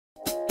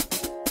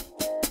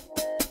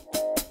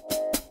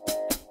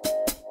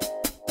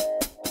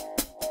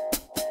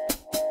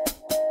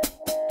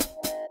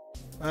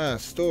Ah,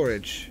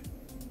 storage.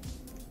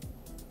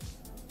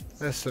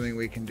 There's something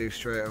we can do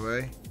straight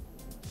away.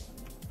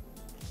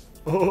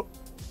 Oh!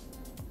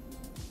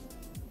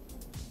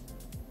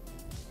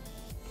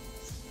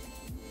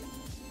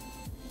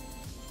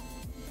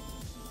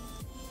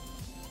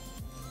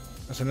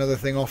 That's another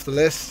thing off the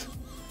list.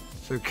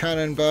 So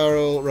cannon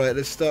barrel, right,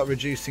 let's start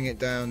reducing it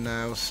down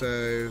now.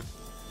 So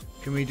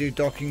can we do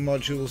docking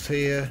modules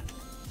here?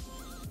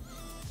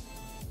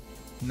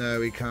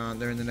 No, we can't.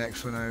 They're in the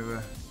next one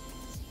over.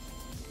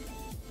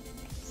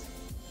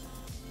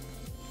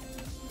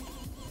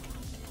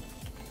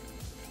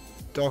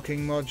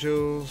 Docking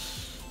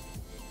modules.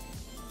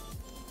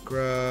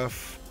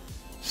 Graph.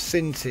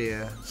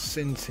 Sintier.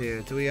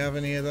 Do we have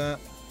any of that?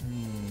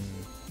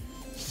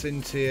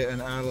 Sintier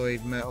and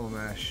alloyed metal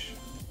mesh.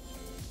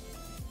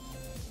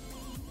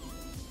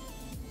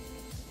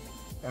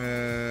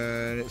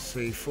 Let's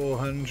see,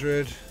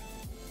 400.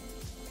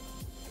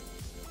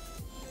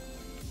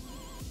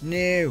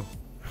 New.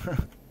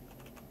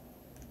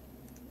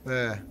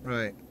 There,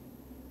 right.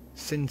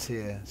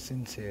 Sintier.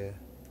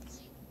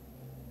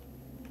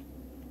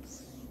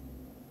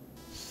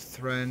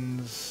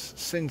 Threns.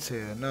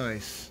 Sintier,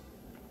 nice.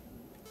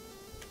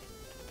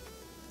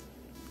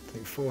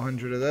 Take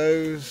 400 of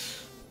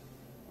those.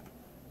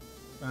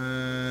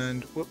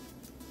 And whoop.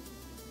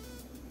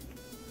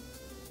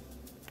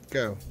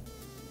 Go.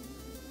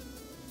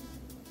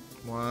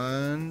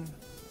 1.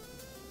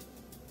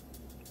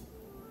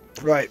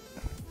 Right.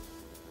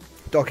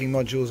 Docking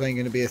modules ain't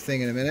going to be a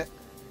thing in a minute.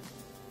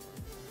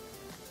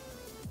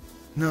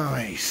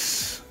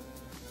 Nice.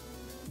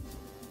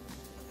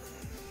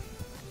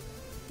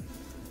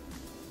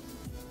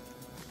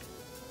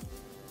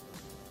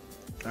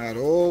 Add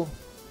all.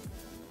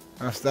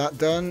 That's that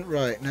done.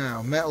 Right,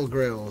 now metal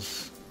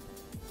grills.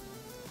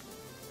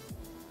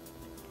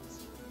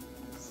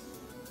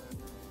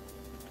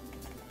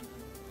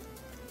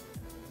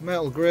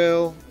 Metal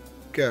grill,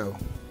 go.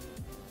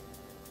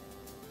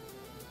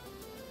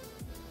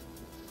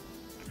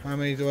 How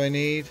many do I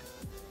need?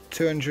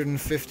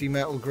 250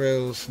 metal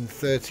grills and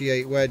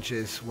 38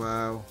 wedges.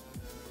 Wow.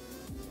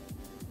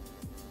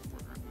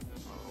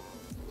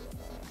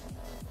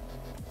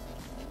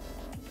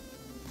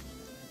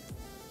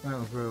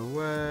 Metal grill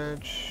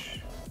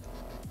wedge.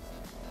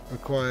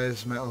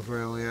 Requires metal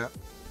grill, yeah.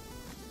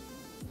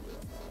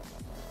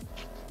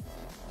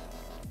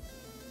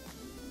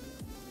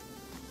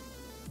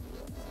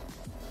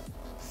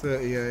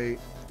 $38.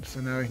 So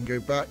now we can go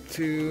back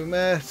to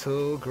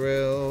metal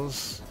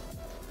grills.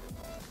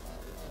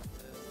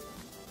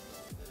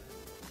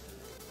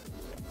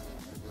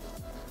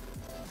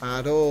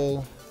 Add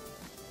all.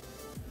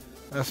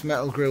 That's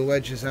metal grill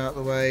wedges out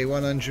the way.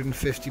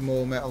 150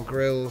 more metal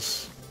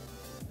grills.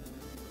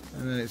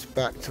 And then it's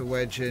back to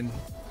wedging.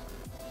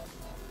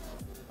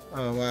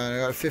 Oh man, I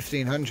got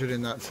 1500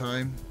 in that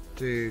time.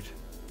 Dude.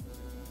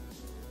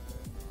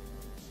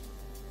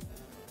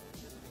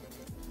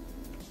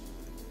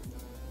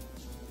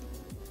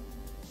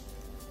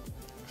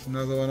 There's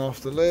another one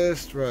off the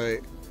list. Right.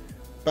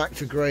 Back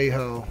to grey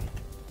hull.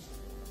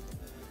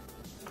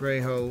 Grey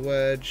hull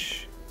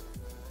wedge.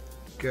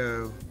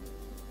 Go.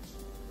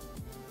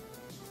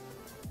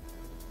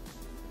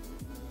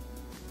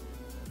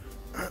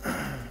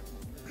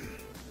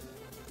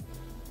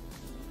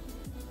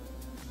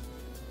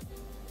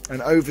 And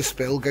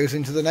overspill goes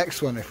into the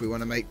next one if we want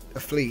to make a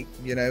fleet.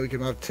 You know, we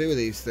can have 2 of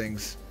these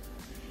things.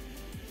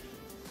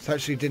 This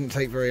actually didn't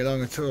take very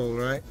long at all,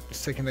 right?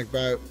 It's taken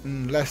about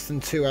less than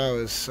 2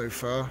 hours so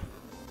far.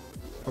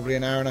 Probably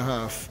an hour and a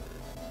half.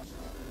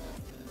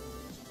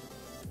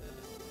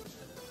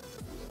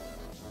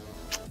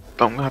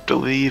 But I'm gonna have to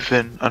leave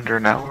in under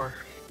an hour.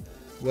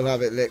 We'll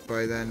have it lit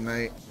by then,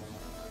 mate.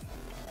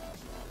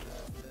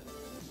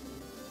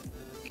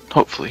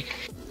 Hopefully.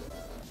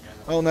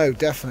 Oh no,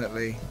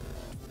 definitely.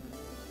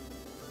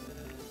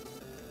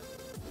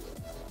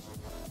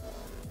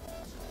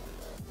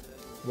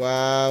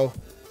 Wow.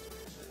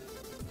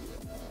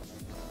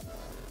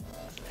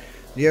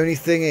 The only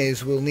thing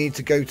is, we'll need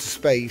to go to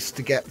space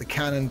to get the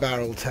cannon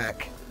barrel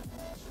tech.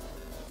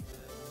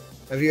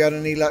 Have you had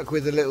any luck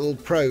with the little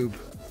probe?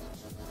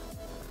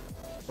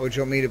 Or do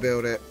you want me to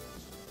build it?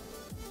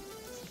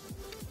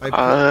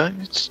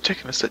 It's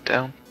taking a sit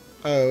down.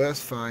 Oh, that's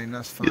fine,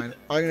 that's fine.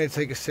 I'm going to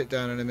take a sit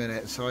down in a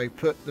minute. So I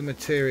put the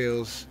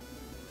materials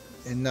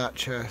in that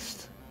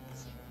chest.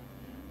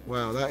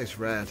 Wow, that is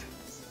red.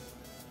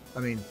 I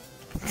mean,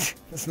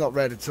 that's not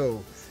red at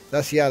all.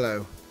 That's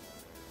yellow.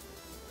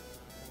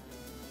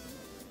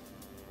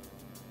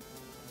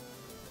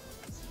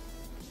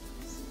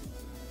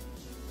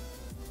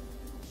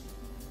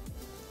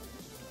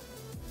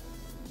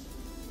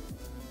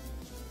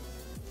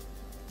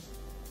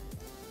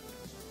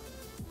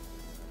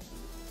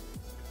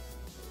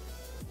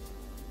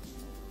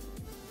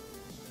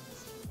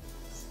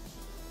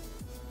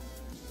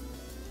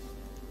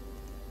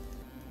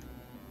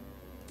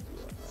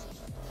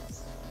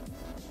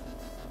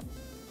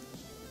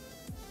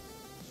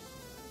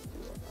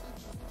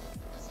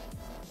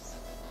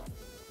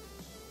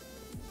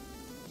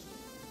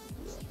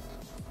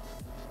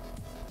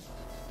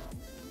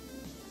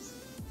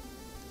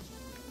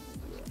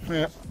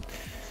 Yeah.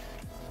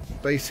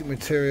 Basic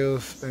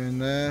materials are in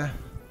there.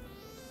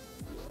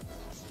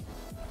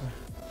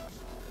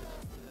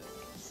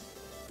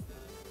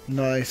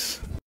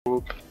 Nice.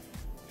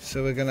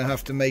 So we're going to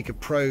have to make a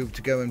probe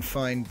to go and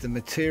find the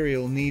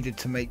material needed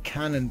to make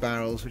cannon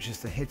barrels, which is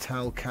the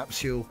Hital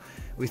capsule.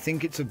 We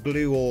think it's a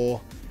blue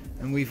ore,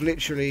 and we've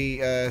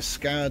literally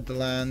scoured the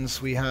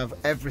lands. We have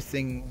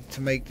everything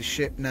to make the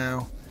ship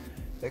now,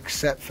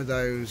 except for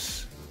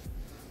those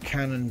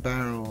cannon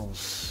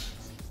barrels.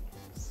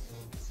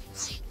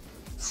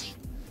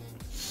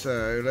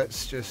 So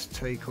let's just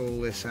take all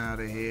this out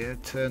of here,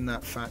 turn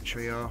that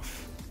factory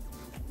off.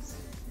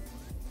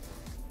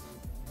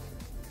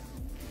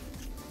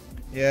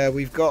 Yeah,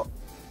 we've got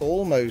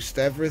almost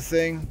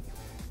everything.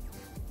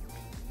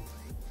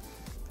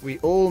 We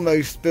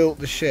almost built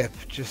the ship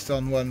just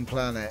on one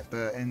planet,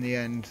 but in the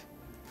end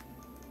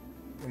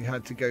we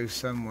had to go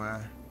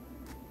somewhere.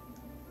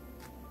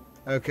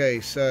 Okay,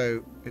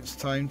 so it's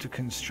time to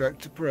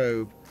construct a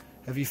probe.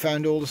 Have you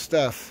found all the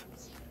stuff?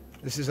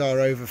 This is our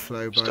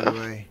overflow, by the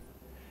way.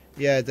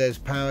 Yeah, there's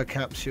power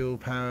capsule,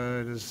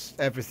 power, there's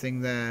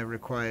everything there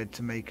required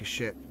to make a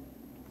ship.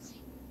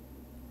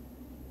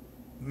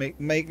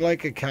 Make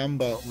like a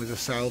cambot with a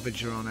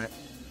salvager on it,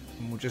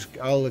 and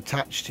I'll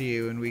attach to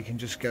you, and we can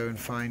just go and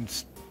find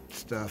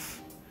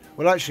stuff.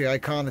 Well, actually, I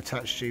can't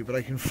attach to you, but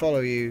I can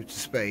follow you to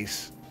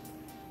space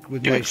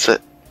with my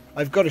ship.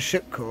 I've got a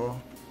ship core.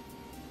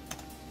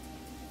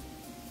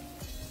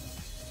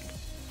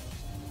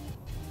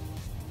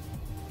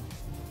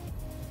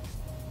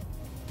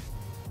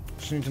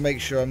 Just need to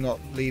make sure I'm not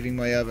leaving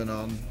my oven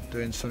on,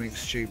 doing something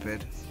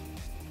stupid.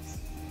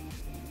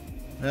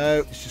 No,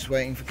 it's just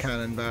waiting for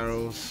cannon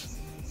barrels.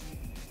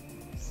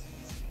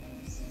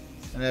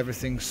 And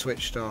everything's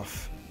switched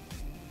off.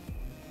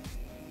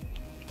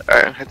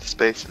 Alright, I'll head to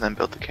space and then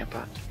build the camp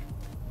out.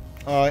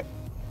 Alright.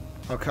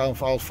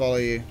 I'll follow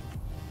you.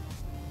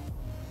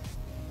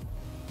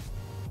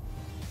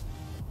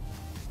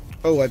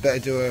 Oh, I better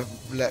do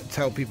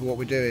tell people what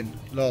we're doing.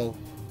 Lol.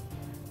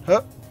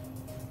 Huh?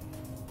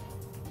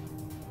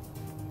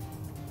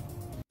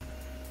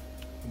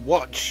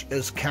 Watch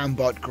as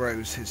Cambot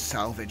grows his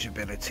salvage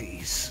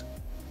abilities.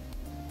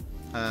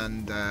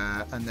 And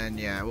then,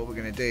 yeah, what we're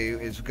going to do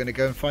is we're going to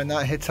go and find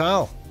that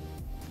Hital.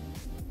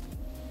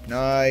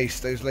 Nice,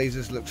 those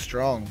lasers look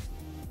strong.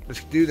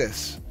 Let's do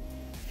this.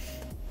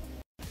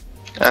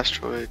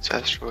 Asteroids,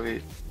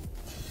 asteroid.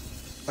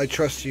 I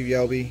trust you,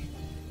 Yelby.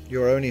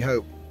 Your only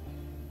hope.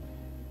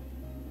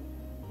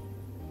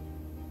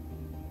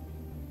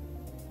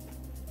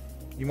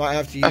 You might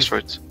have to use...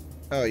 Asteroids.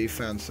 Oh, you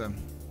found some.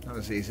 That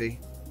was easy.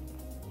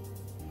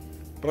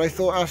 But I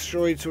thought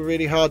asteroids were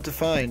really hard to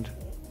find.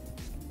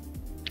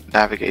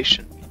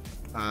 Navigation.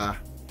 Ah.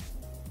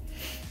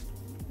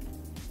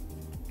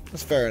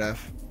 That's fair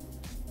enough.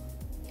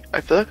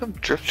 I feel like I'm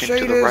drifting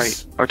to the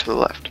right, or to the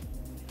left.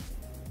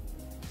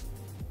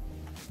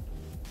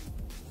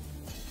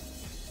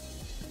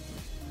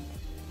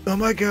 Oh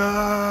my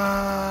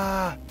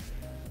god!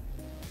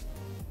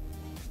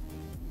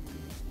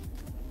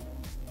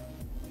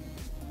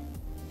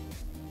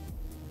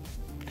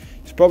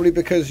 It's probably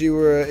because you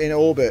were in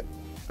orbit,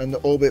 and the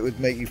orbit would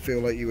make you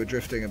feel like you were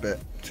drifting a bit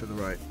to the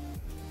right.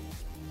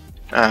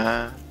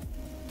 Ah,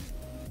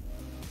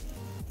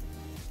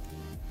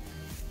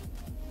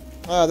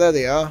 there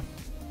they are.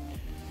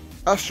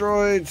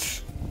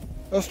 Asteroids!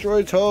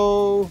 Asteroids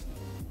ho!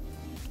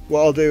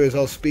 What I'll do is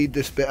I'll speed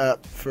this bit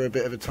up for a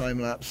bit of a time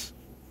lapse.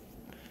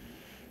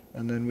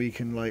 And then we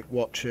can like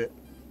watch it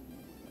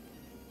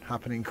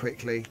happening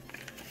quickly.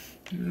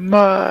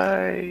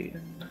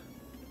 Mine!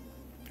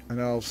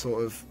 And I'll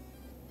sort of...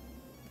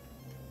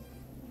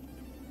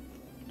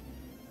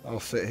 I'll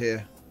sit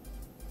here.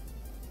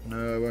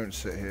 No, I won't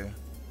sit here.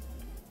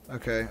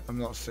 Okay, I'm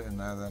not sitting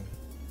there then.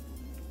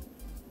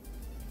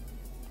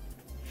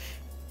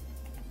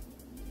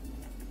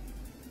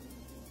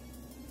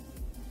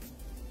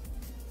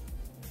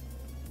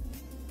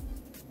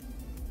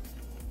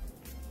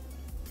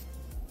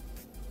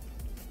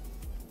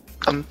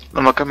 I'm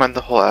not gonna mine the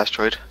whole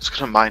asteroid. I'm just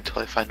gonna mine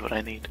until I find what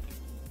I need.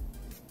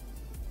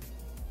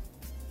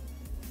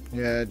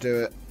 Yeah,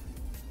 do it.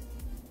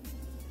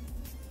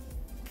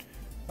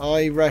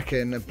 I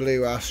reckon a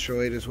blue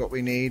asteroid is what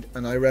we need,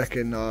 and I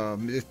reckon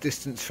the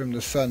distance from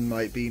the sun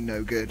might be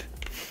no good.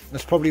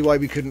 That's probably why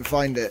we couldn't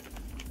find it.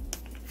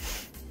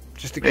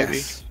 Just a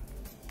guess.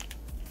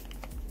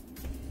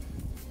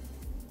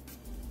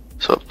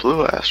 So a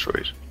blue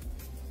asteroid.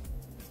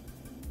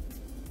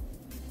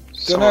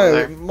 Don't know.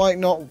 It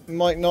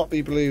might not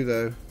be blue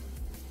though.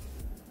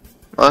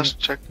 Let's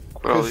check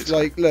what all these.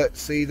 Like, look,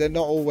 see, they're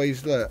not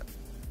always look.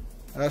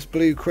 That's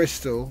blue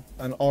crystal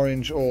and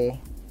orange ore.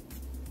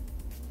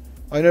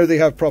 I know they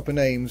have proper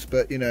names,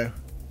 but you know.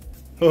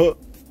 The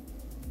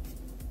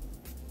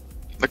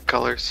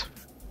colors.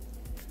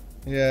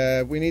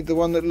 Yeah, we need the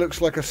one that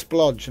looks like a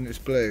splodge and it's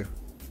blue.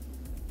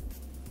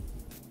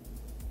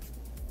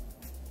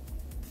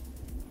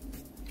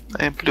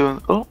 And blue.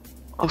 Oh,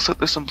 looks like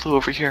there's some blue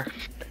over here.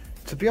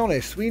 To be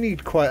honest, we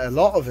need quite a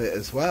lot of it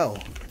as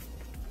well.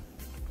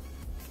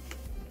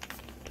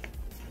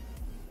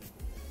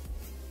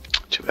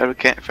 Too bad we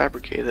can't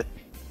fabricate it.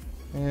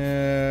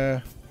 Yeah.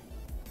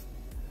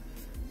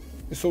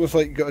 It's almost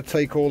like you've got to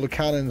take all the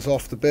cannons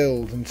off the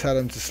build and tell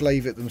them to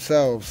slave it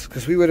themselves.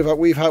 Because we would have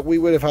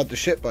had the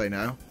ship by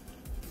now,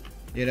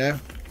 you know.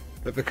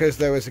 But because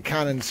there was a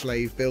cannon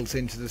slave built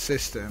into the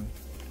system,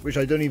 which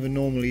I don't even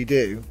normally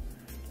do,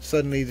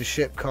 suddenly the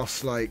ship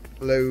costs like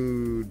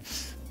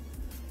loads.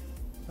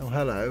 Oh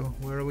hello,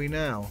 where are we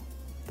now?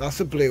 That's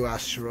a blue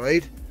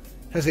asteroid.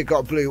 Has it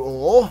got blue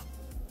ore?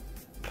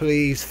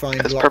 Please find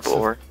It's lots purple of...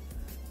 ore.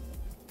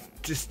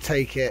 Just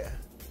take it.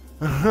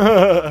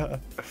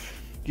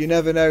 You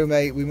never know,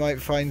 mate. We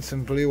might find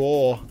some blue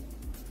ore.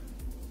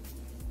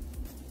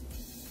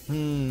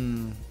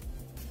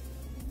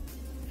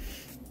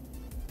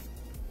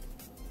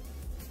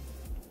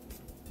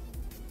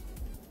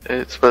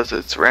 It's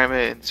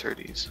Rammet and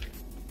Certes.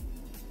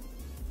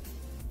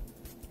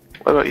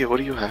 What about you? What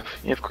do you have?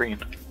 You have green.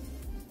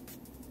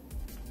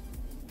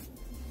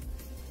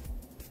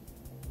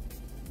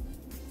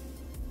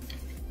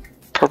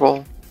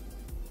 Purple.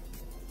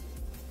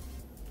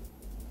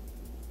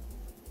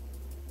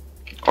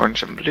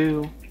 Orange and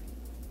blue.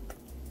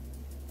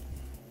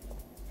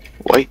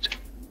 White.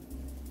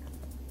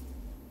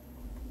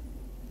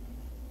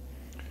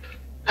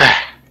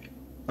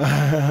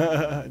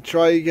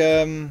 Try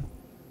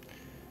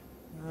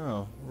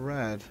oh,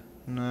 red.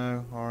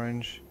 No,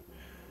 orange.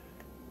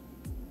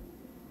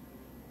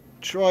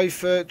 Try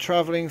for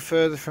travelling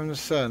further from the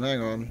sun.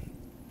 Hang on.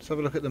 Let's have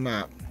a look at the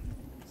map.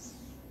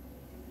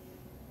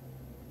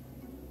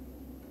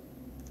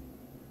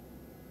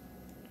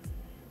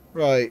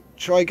 Right,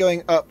 try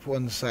going up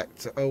one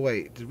sector. Oh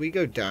wait, did we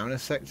go down a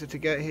sector to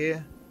get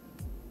here?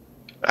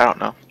 I don't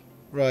know.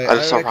 Right, I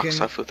just saw reckon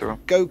rocks I flew through.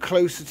 go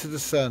closer to the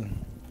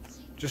sun.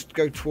 Just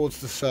go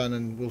towards the sun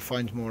and we'll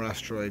find more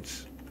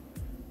asteroids.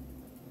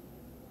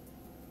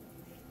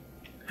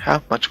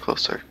 How much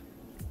closer?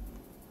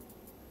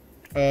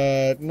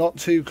 Not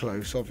too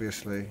close,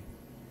 obviously.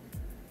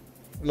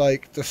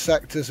 Like, the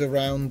sectors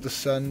around the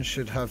sun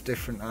should have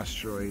different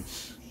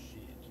asteroids.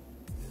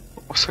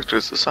 What sector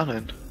is the sun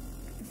in?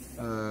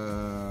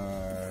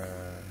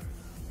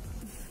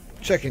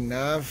 Checking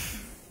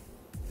nav.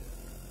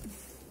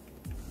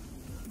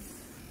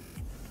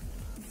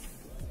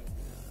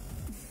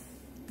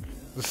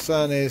 The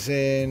sun is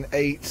in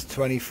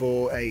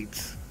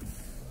 824-8.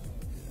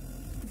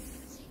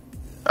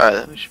 Alright,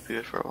 then we should be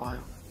good for a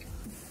while.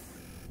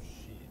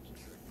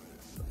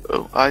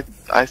 Oh,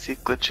 I see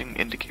glitching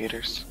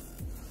indicators.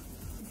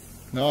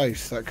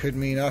 Nice, that could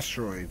mean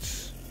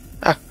asteroids.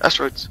 Ah,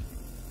 asteroids.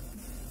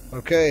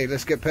 Okay,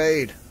 let's get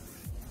paid.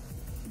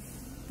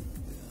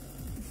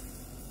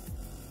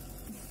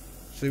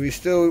 So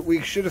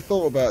we should have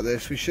thought about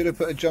this. We should have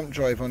put a jump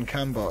drive on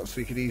Cambot so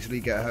we could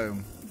easily get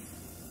home.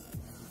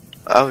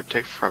 I would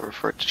take forever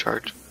for it to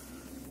charge.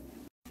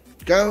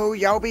 Go,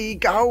 Yelby,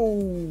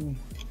 go!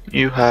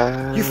 You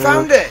have... You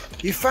found it!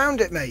 You found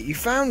it, mate! You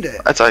found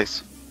it! That's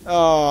ice.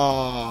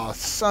 Oh,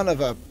 son of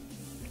a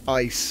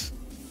ice.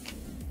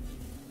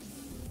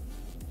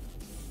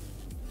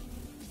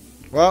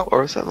 Well,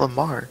 Or was that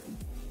Lamar?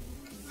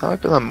 That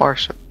might be Lamar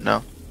ship.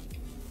 No.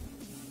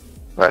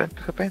 But I didn't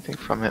pick up anything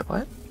from it.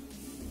 What?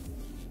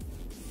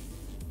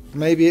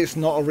 maybe it's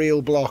not a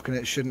real block and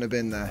it shouldn't have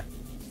been there.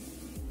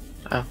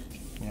 Oh.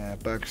 Yeah,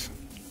 bugs.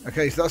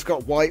 Okay, so that's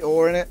got white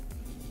ore in it.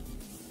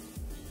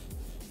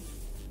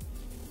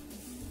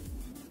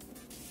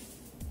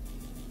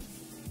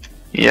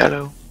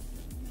 Yellow.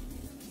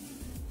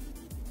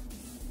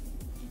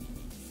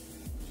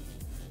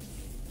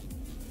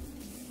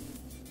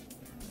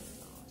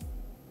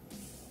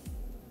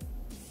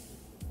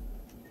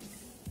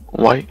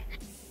 White.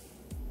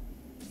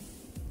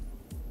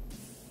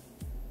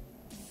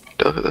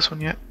 Did I look at this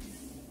one yet?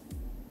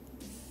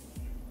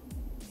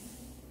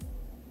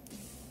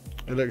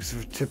 It looks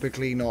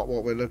typically not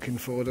what we're looking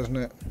for, doesn't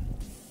it?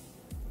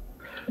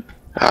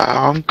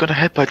 I'm gonna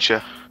headbutt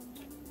you.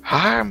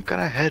 I'm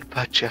gonna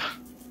headbutt you.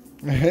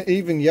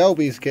 Even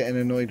Yelby's getting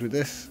annoyed with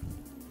this.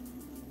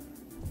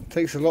 It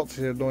takes a lot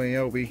to annoy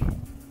Yelby.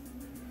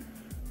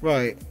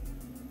 Right.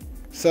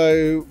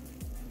 So,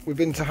 we've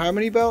been to how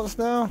many belts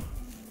now?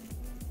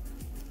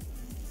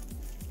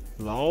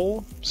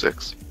 Lol.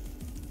 6.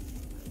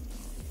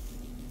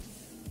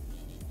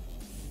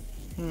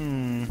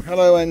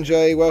 Hello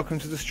NJ, welcome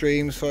to the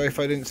stream. Sorry if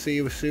I didn't see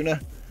you sooner.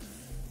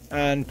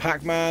 And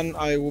Pac-Man,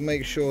 I will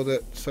make sure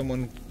that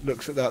someone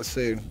looks at that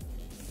soon.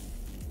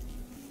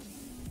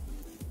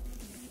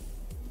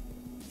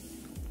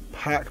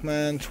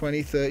 Pac-Man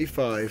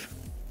 2035.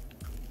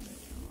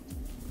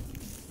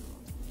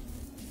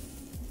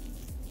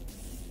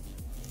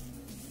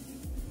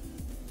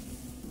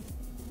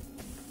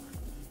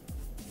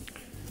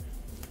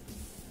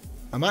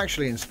 I'm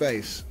actually in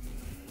space.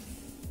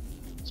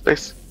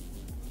 Space.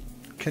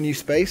 Can you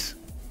space?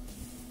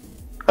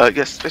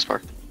 Yes,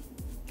 spacebar.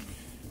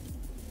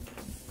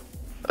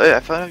 Oh yeah, I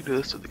thought I could do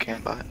this with the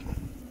can bot.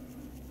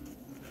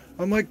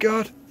 Oh my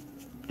god!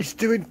 It's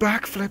doing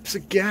backflips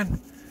again!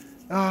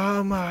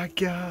 Oh my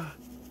god!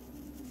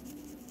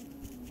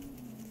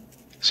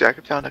 See, I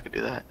found I could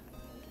do that.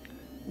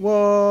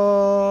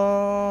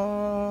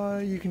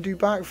 What? You can do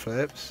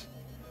backflips?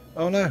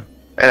 Oh no.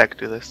 And I could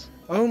do this.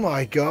 Oh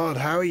my god,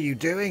 how are you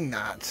doing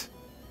that?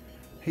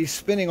 He's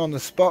spinning on the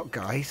spot,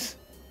 guys.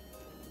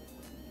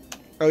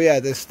 Oh yeah,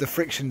 the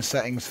friction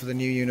settings for the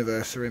new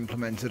universe are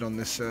implemented on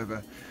this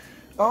server.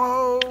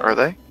 Oh! Are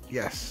they?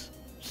 Yes.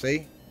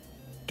 See?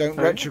 Don't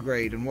Oh.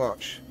 retrograde and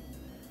watch.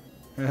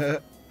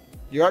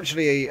 You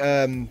actually,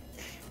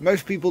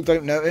 most people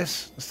don't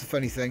notice. That's the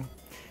funny thing.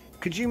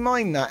 Could you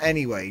mine that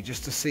anyway,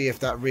 just to see if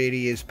that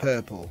really is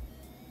purple?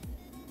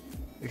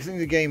 Because I think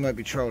the game might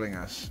be trolling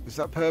us. Is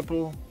that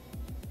purple?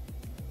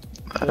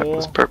 That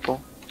was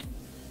purple.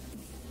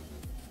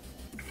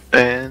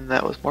 And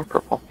that was more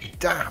purple.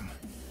 Damn.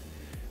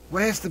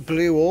 Where's the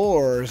blue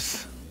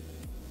ores?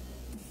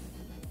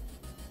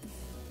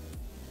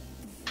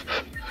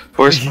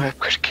 Where's my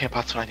upgraded camp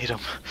pots when I need them?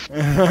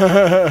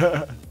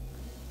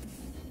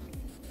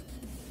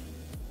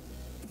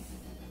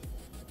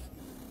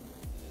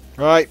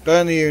 Right,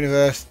 burn the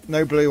universe.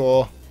 No blue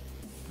ore.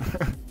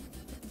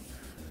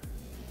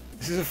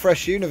 This is a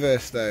fresh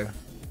universe, though.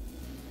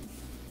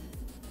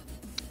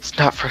 It's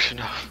not fresh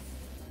enough.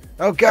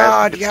 Oh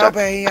god, It's stuck.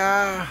 yabba,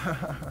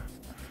 yeah.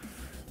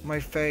 My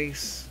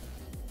face.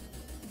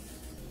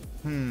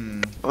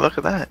 Oh, look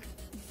at that.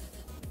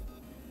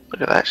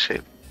 Look at that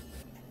shape.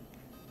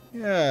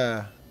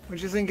 Yeah. What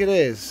do you think it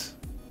is?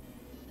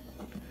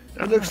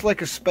 It looks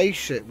like a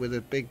spaceship with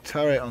a big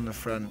turret on the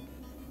front,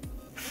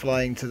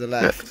 flying to the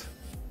left.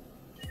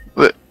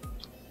 But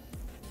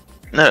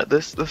no,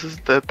 this is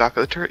the back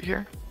of the turret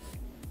here,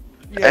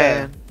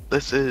 Yeah. and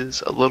this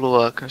is a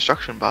little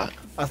construction bot.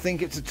 I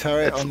think it's a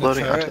turret It's on the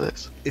loading turret. onto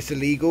this. It's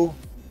illegal.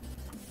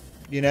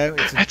 You know,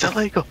 It's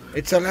illegal.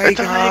 It's illegal. It's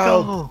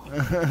illegal.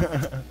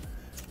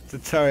 It's a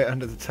turret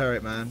under the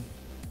turret, man.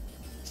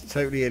 It's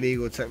totally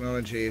illegal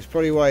technology. It's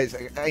probably why it's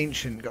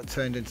ancient, got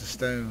turned into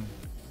stone.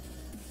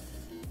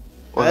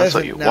 Well, that's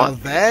what you now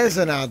want. there's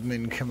an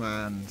admin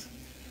command.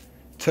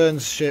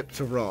 Turns ship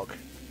to rock.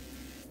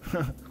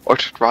 Or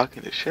just rock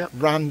into ship.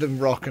 Random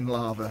rock and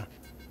lava.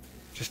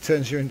 Just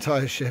turns your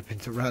entire ship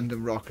into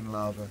random rock and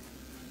lava.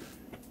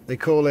 They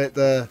call it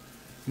the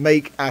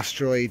make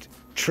asteroid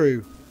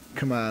true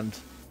command.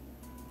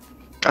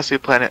 I see a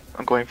planet.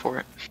 I'm going for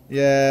it.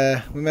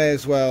 Yeah, we may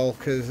as well,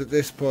 because at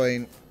this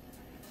point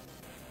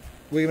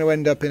we're going to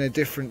end up in a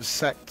different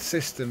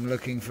system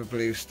looking for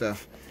blue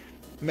stuff.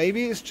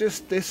 Maybe it's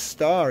just this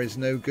star is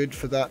no good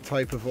for that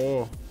type of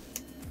ore.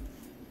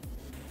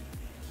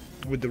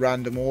 With the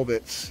random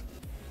orbits.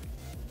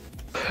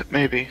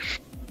 Maybe.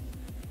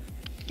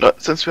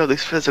 But since we have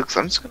these physics,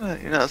 I'm just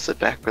gonna, sit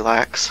back,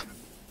 relax.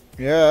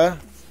 Yeah.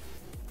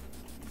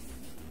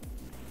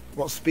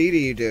 What speed are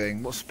you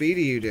doing? What speed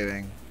are you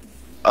doing?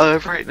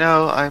 Right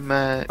now I'm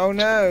at. Oh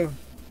no!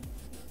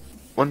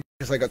 One.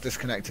 Because I got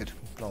disconnected.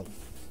 Lol.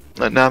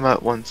 Now I'm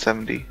at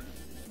 170.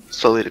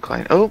 Slowly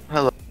declining. Oh,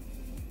 hello.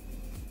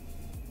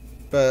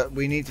 But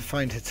we need to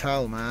find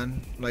Hital,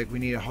 man. Like, we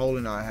need a hole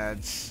in our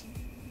heads.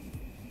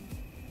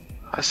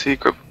 I see a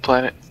group of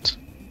planets.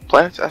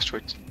 Planets,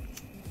 asteroids.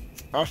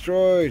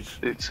 Asteroids!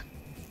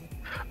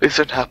 These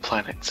don't have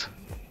planets.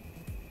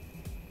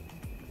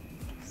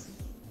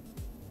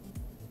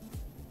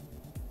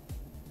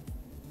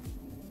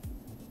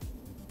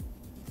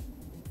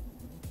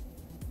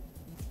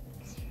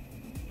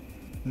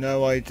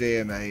 No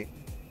idea, mate.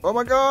 Oh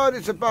my god,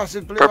 it's a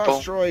massive blue Purple.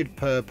 asteroid.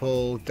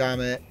 Purple,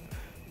 damn it.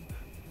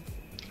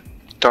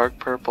 Dark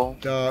purple.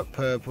 Dark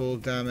purple,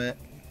 damn it.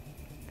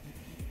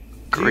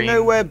 Do Green. you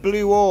know where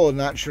blue ore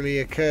naturally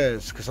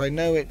occurs? Because I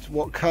know it's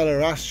what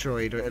colour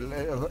asteroid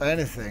or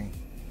anything.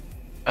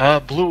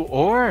 Blue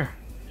ore?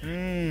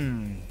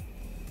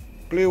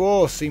 Blue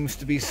ore seems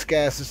to be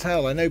scarce as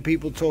hell. I know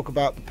people talk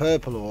about the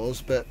purple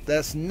ores, but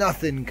that's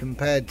nothing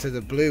compared to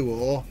the blue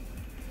ore.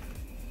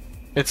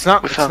 It's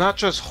not. We It's found- not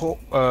just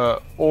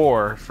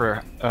ore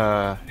for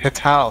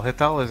Hital.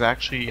 Hital is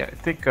actually, I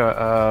think,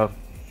 an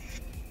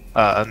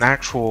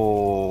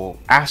actual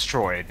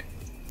asteroid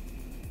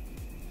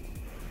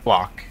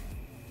block.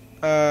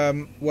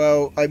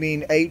 Well, I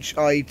mean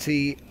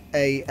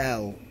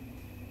HITAL.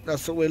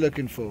 That's what we're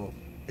looking for.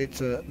 It's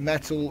a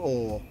metal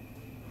ore.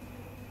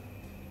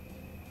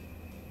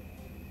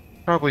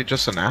 Probably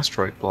just an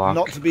asteroid block.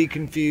 Not to be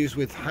confused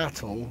with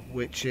Hattel,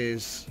 which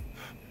is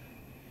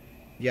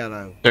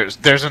yellow.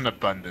 There's an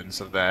abundance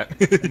of that.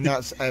 And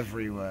that's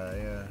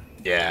everywhere,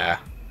 Yeah.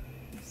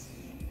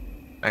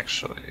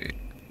 Actually,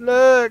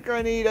 Look,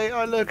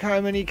 look how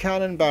many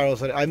cannon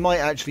barrels. I might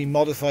actually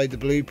modify the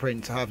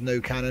blueprint to have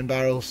no cannon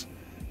barrels.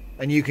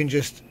 And you can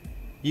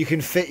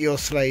fit your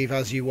slave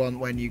as you want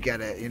when you get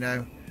it, you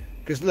know?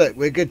 Because look,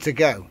 we're good to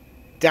go.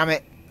 Damn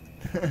it.